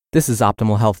This is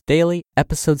Optimal Health Daily,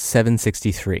 episode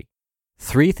 763.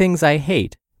 3 Things I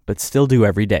Hate, But Still Do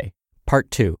Every Day, Part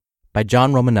 2, by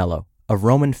John Romaniello of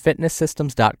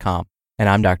RomanFitnessSystems.com, and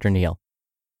I'm Dr. Neil.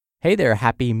 Hey there,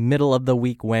 happy middle of the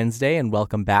week Wednesday, and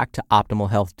welcome back to Optimal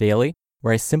Health Daily,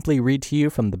 where I simply read to you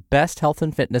from the best health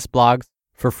and fitness blogs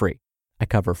for free. I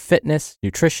cover fitness,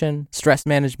 nutrition, stress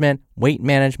management, weight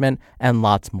management, and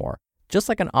lots more, just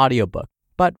like an audiobook,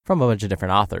 but from a bunch of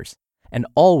different authors, and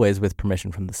always with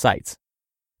permission from the sites.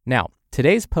 Now,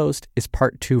 today's post is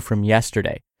part 2 from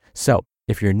yesterday, so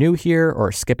if you're new here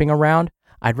or skipping around,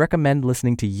 I'd recommend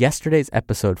listening to yesterday's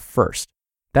episode first.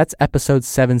 That's episode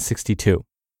 762.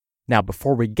 Now,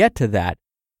 before we get to that,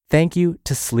 thank you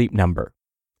to Sleep Number.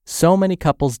 So many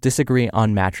couples disagree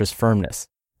on mattress firmness.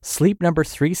 Sleep Number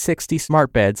 360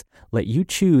 smart beds let you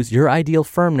choose your ideal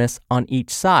firmness on each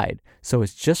side, so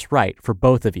it's just right for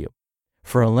both of you.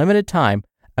 For a limited time,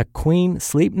 a queen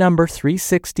Sleep Number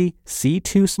 360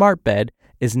 C2 smart bed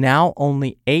is now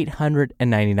only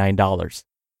 $899.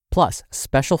 Plus,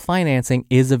 special financing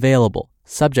is available,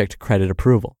 subject to credit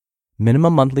approval.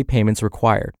 Minimum monthly payments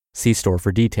required. See store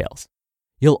for details.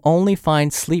 You'll only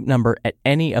find Sleep Number at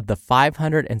any of the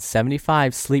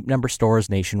 575 Sleep Number stores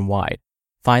nationwide.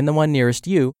 Find the one nearest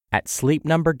you at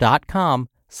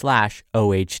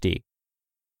sleepnumber.com/OHD.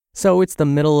 So it's the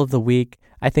middle of the week.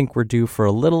 I think we're due for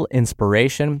a little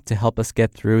inspiration to help us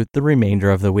get through the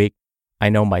remainder of the week. I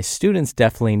know my students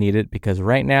definitely need it because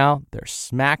right now they're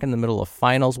smack in the middle of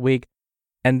finals week.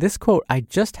 And this quote I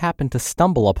just happened to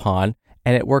stumble upon,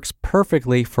 and it works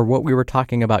perfectly for what we were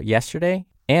talking about yesterday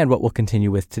and what we'll continue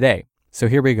with today. So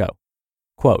here we go.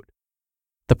 Quote,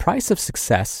 "The price of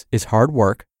success is hard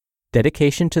work,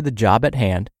 dedication to the job at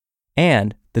hand,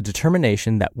 and the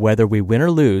determination that whether we win or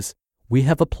lose, we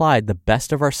have applied the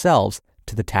best of ourselves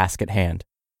to the task at hand."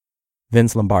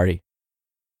 Vince Lombardi.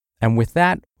 And with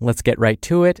that, let's get right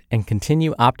to it and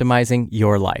continue optimizing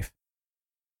your life.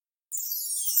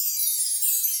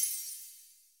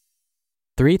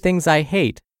 3 Things I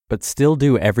Hate, But Still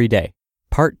Do Every Day,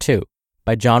 Part 2,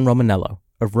 by John Romaniello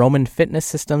of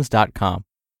RomanFitnessSystems.com.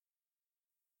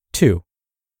 2.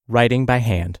 Writing by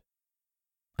hand.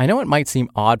 I know it might seem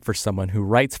odd for someone who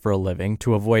writes for a living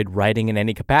to avoid writing in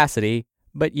any capacity,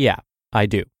 but yeah, I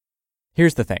do.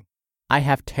 Here's the thing. I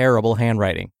have terrible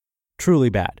handwriting. Truly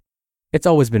bad. It's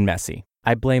always been messy.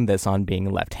 I blame this on being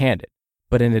left-handed.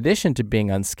 But in addition to being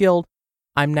unskilled,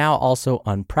 I'm now also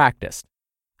unpracticed.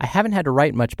 I haven't had to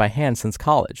write much by hand since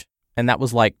college, and that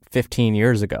was like 15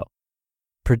 years ago.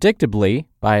 Predictably,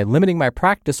 by limiting my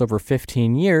practice over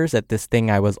 15 years at this thing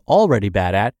I was already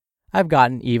bad at, I've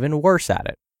gotten even worse at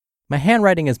it. My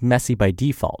handwriting is messy by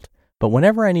default, but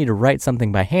whenever I need to write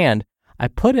something by hand, I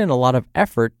put in a lot of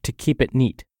effort to keep it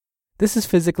neat. This is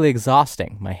physically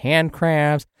exhausting. My hand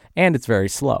cramps, and it's very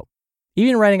slow.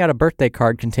 Even writing out a birthday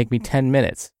card can take me 10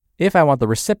 minutes, if I want the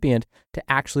recipient to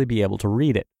actually be able to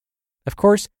read it. Of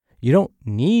course, you don't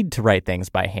need to write things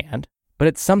by hand, but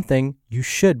it's something you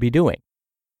should be doing.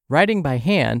 Writing by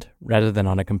hand, rather than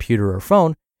on a computer or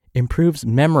phone, improves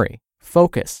memory,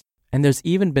 focus, and there's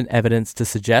even been evidence to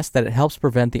suggest that it helps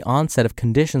prevent the onset of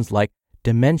conditions like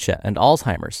dementia and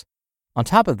Alzheimer's. On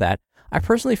top of that, I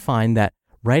personally find that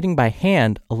writing by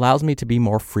hand allows me to be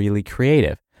more freely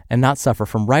creative and not suffer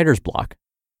from writer's block.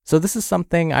 So this is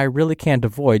something I really can't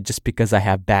avoid just because I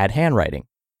have bad handwriting,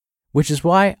 which is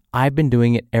why I've been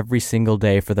doing it every single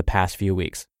day for the past few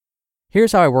weeks.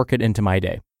 Here's how I work it into my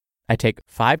day. I take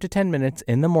 5 to 10 minutes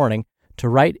in the morning to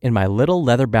write in my little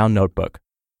leather-bound notebook.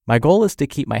 My goal is to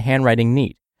keep my handwriting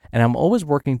neat, and I'm always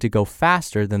working to go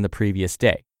faster than the previous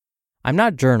day. I'm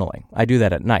not journaling. I do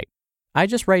that at night. I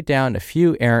just write down a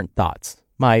few errant thoughts,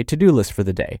 my to-do list for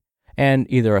the day, and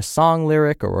either a song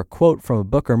lyric or a quote from a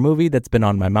book or movie that's been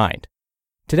on my mind.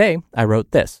 Today, I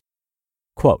wrote this.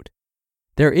 Quote,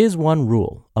 "There is one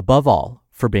rule, above all,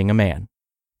 for being a man.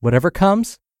 Whatever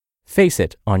comes, face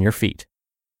it on your feet."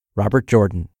 Robert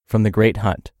Jordan, from The Great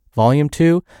Hunt, Volume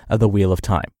 2 of The Wheel of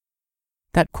Time.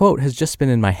 That quote has just been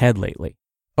in my head lately.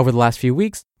 Over the last few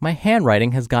weeks, my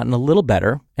handwriting has gotten a little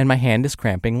better and my hand is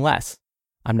cramping less.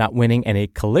 I'm not winning any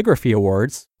calligraphy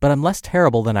awards, but I'm less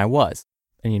terrible than I was.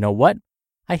 And you know what?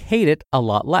 I hate it a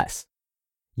lot less.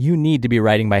 You need to be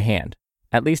writing by hand,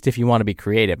 at least if you want to be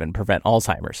creative and prevent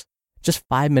Alzheimer's. Just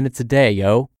 5 minutes a day,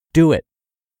 yo. Do it.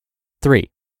 3.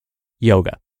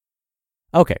 Yoga.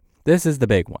 Okay, this is the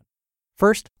big one.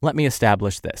 First, let me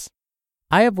establish this.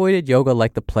 I avoided yoga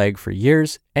like the plague for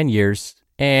years and years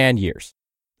and years.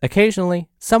 Occasionally,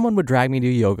 someone would drag me to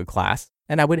a yoga class,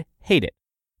 and I would hate it.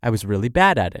 I was really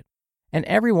bad at it. And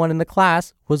everyone in the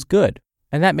class was good,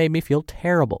 and that made me feel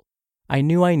terrible. I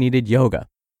knew I needed yoga.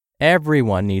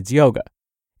 Everyone needs yoga.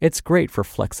 It's great for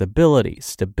flexibility,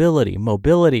 stability,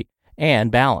 mobility,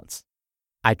 and balance.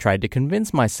 I tried to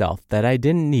convince myself that I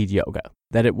didn't need yoga,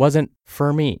 that it wasn't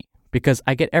for me, because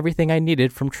I get everything I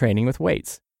needed from training with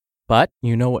weights. But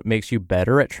you know what makes you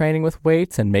better at training with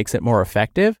weights and makes it more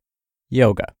effective?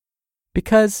 Yoga.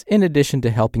 Because in addition to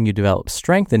helping you develop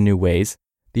strength in new ways,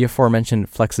 the aforementioned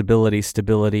flexibility,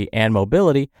 stability, and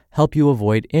mobility help you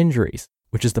avoid injuries,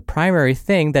 which is the primary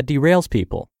thing that derails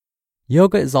people.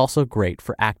 Yoga is also great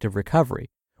for active recovery,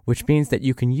 which means that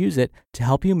you can use it to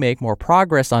help you make more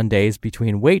progress on days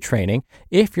between weight training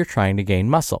if you're trying to gain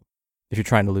muscle. If you're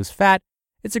trying to lose fat,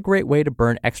 it's a great way to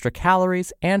burn extra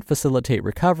calories and facilitate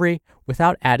recovery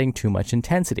without adding too much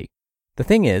intensity. The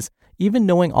thing is, even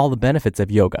knowing all the benefits of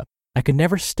yoga, I could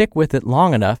never stick with it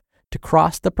long enough to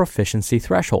cross the proficiency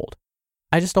threshold.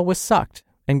 I just always sucked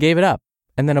and gave it up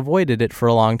and then avoided it for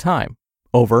a long time,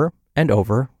 over and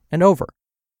over and over.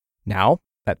 Now,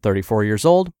 at 34 years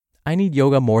old, I need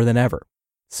yoga more than ever.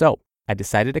 So I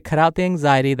decided to cut out the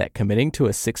anxiety that committing to a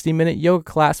 60-minute yoga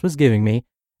class was giving me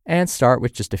and start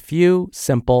with just a few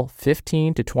simple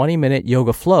 15 to 20-minute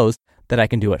yoga flows that I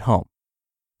can do at home.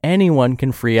 Anyone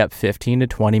can free up 15 to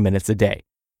 20 minutes a day,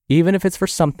 even if it's for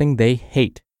something they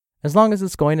hate, as long as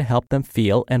it's going to help them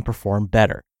feel and perform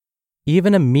better.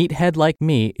 Even a meathead like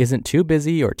me isn't too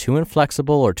busy or too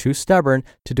inflexible or too stubborn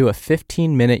to do a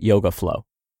 15-minute yoga flow.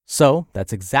 So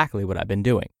that's exactly what I've been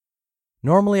doing.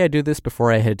 Normally I do this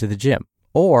before I head to the gym,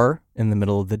 or in the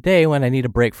middle of the day when I need a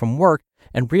break from work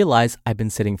and realize I've been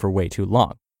sitting for way too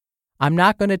long. I'm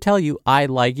not going to tell you I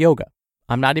like yoga.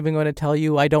 I'm not even going to tell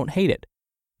you I don't hate it.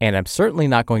 And I'm certainly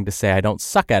not going to say I don't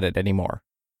suck at it anymore.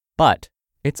 But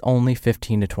it's only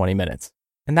 15 to 20 minutes,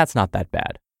 and that's not that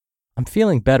bad. I'm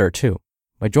feeling better too.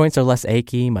 My joints are less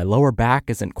achy, my lower back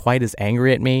isn't quite as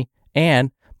angry at me,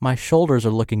 and my shoulders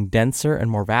are looking denser and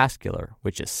more vascular,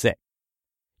 which is sick.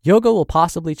 Yoga will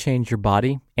possibly change your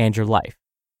body and your life.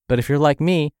 But if you're like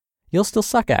me, you'll still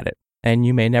suck at it, and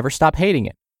you may never stop hating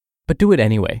it. But do it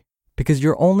anyway, because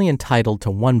you're only entitled to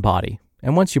one body,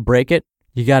 and once you break it,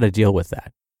 you gotta deal with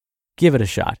that. Give it a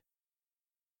shot.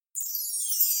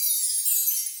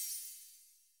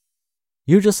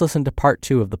 You just listened to part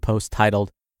 2 of the post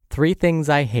titled 3 Things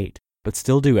I Hate But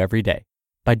Still Do Every Day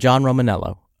by John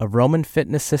Romaniello of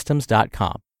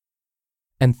RomanFitnessSystems.com.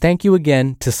 And thank you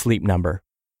again to Sleep Number.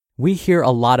 We hear a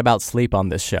lot about sleep on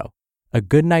this show. A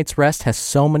good night's rest has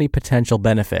so many potential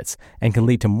benefits and can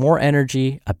lead to more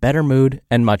energy, a better mood,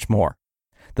 and much more.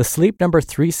 The Sleep Number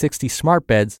 360 smart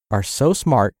beds are so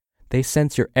smart, they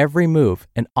sense your every move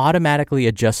and automatically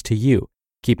adjust to you,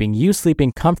 keeping you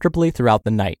sleeping comfortably throughout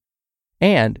the night.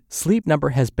 And Sleep Number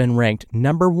has been ranked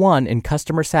number 1 in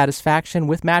customer satisfaction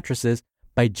with mattresses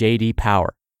by J.D.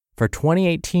 Power. For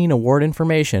 2018 award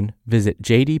information, visit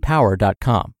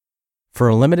jdpower.com. For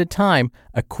a limited time,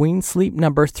 a Queen Sleep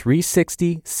Number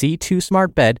 360 C2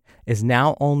 smart bed is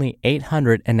now only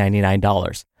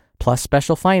 $899. Plus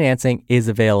special financing is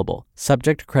available,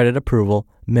 subject to credit approval,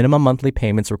 minimum monthly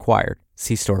payments required.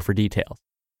 See store for details.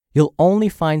 You'll only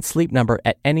find Sleep Number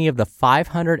at any of the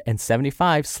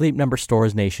 575 Sleep Number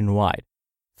stores nationwide.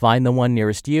 Find the one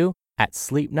nearest you at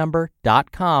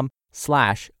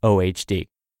sleepnumber.com/OHD.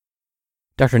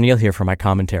 Dr. Neil here for my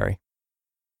commentary.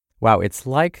 Wow, it's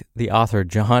like the author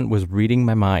John was reading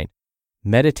my mind.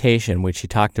 Meditation, which he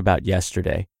talked about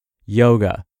yesterday,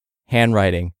 yoga,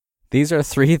 handwriting. These are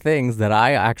 3 things that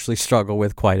I actually struggle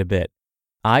with quite a bit.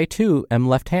 I too am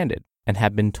left-handed and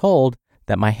have been told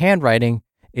that my handwriting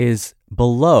is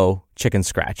below chicken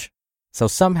scratch. So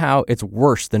somehow it's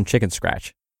worse than chicken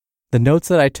scratch. The notes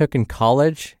that I took in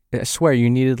college, I swear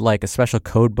you needed like a special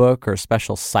code book or a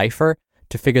special cipher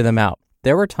to figure them out.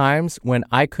 There were times when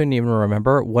I couldn't even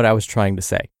remember what I was trying to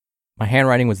say. My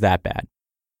handwriting was that bad.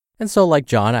 And so like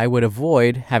John, I would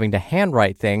avoid having to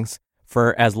handwrite things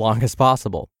for as long as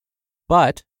possible.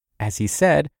 But, as he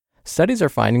said, studies are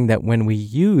finding that when we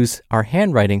use our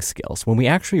handwriting skills, when we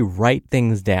actually write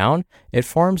things down, it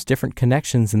forms different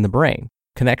connections in the brain,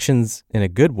 connections in a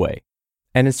good way.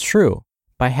 And it's true.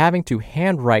 By having to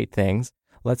handwrite things,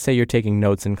 let's say you're taking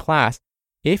notes in class,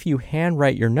 if you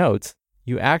handwrite your notes,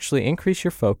 you actually increase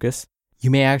your focus, you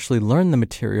may actually learn the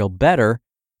material better,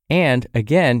 and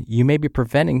again, you may be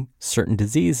preventing certain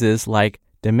diseases like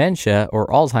dementia or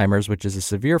Alzheimer's, which is a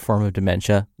severe form of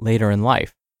dementia, later in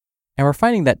life. And we're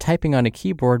finding that typing on a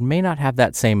keyboard may not have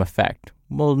that same effect.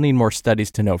 We'll need more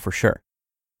studies to know for sure.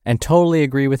 And totally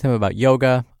agree with him about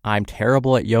yoga. I'm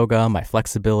terrible at yoga. My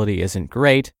flexibility isn't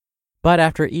great. But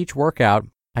after each workout,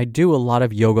 I do a lot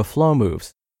of yoga flow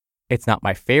moves. It's not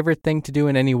my favorite thing to do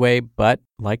in any way, but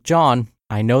like John,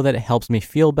 I know that it helps me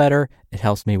feel better. It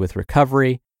helps me with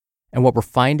recovery. And what we're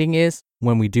finding is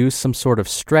when we do some sort of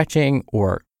stretching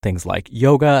or things like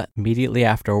yoga immediately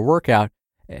after a workout,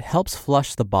 it helps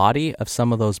flush the body of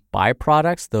some of those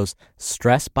byproducts, those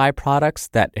stress byproducts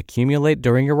that accumulate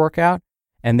during your workout,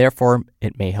 and therefore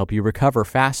it may help you recover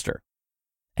faster.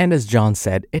 And as John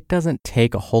said, it doesn't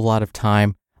take a whole lot of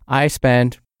time. I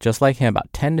spend, just like him,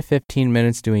 about 10 to 15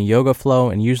 minutes doing yoga flow,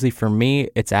 and usually for me,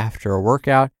 it's after a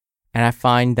workout. And I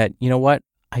find that, you know what,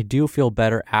 I do feel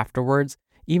better afterwards,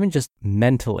 even just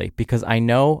mentally, because I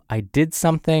know I did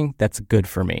something that's good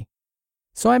for me.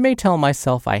 So I may tell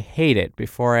myself I hate it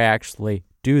before I actually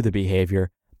do the behavior,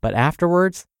 but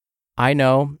afterwards, I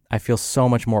know I feel so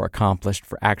much more accomplished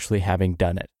for actually having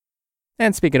done it.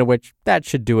 And speaking of which, that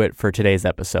should do it for today's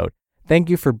episode. Thank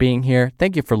you for being here.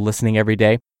 Thank you for listening every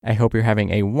day. I hope you're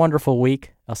having a wonderful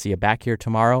week. I'll see you back here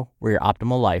tomorrow where your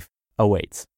optimal life awaits.